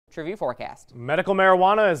True forecast. Medical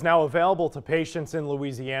marijuana is now available to patients in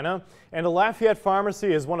Louisiana, and a Lafayette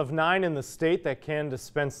pharmacy is one of 9 in the state that can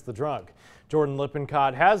dispense the drug. Jordan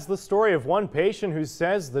Lippincott has the story of one patient who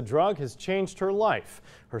says the drug has changed her life.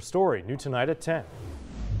 Her story, new tonight at 10.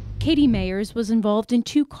 Katie Mayers was involved in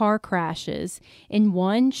 2 car crashes. In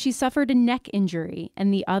one, she suffered a neck injury,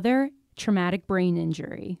 and the other, traumatic brain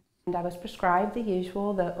injury. And I was prescribed the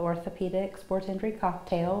usual, the orthopedic sports injury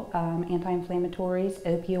cocktail, anti-inflammatories,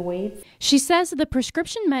 opioids. She says the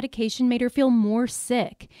prescription medication made her feel more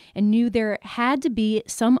sick and knew there had to be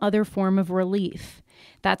some other form of relief.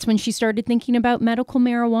 That's when she started thinking about medical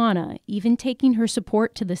marijuana, even taking her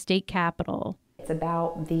support to the state capitol. It's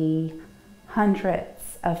about the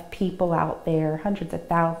hundreds of people out there, hundreds of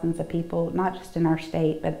thousands of people, not just in our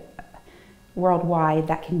state, but worldwide,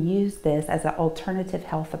 that can use this as an alternative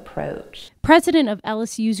health approach. President of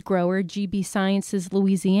LSU's grower, GB Sciences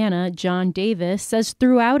Louisiana, John Davis, says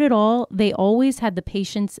throughout it all, they always had the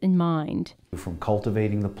patients in mind. From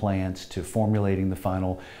cultivating the plants to formulating the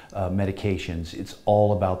final medications, it's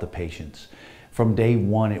all about the patients. From day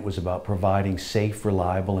one, it was about providing safe,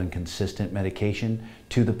 reliable, and consistent medication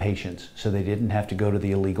to the patients so they didn't have to go to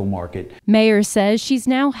the illegal market. Mayers says she's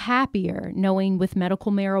now happier knowing with medical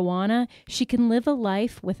marijuana, she can live a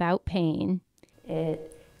life without pain.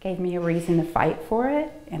 It gave me a reason to fight for it,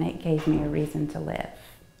 and it gave me a reason to live.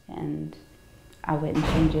 And I wouldn't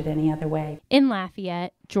change it any other way. In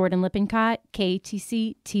Lafayette, Jordan Lippincott,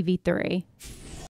 KATC TV3.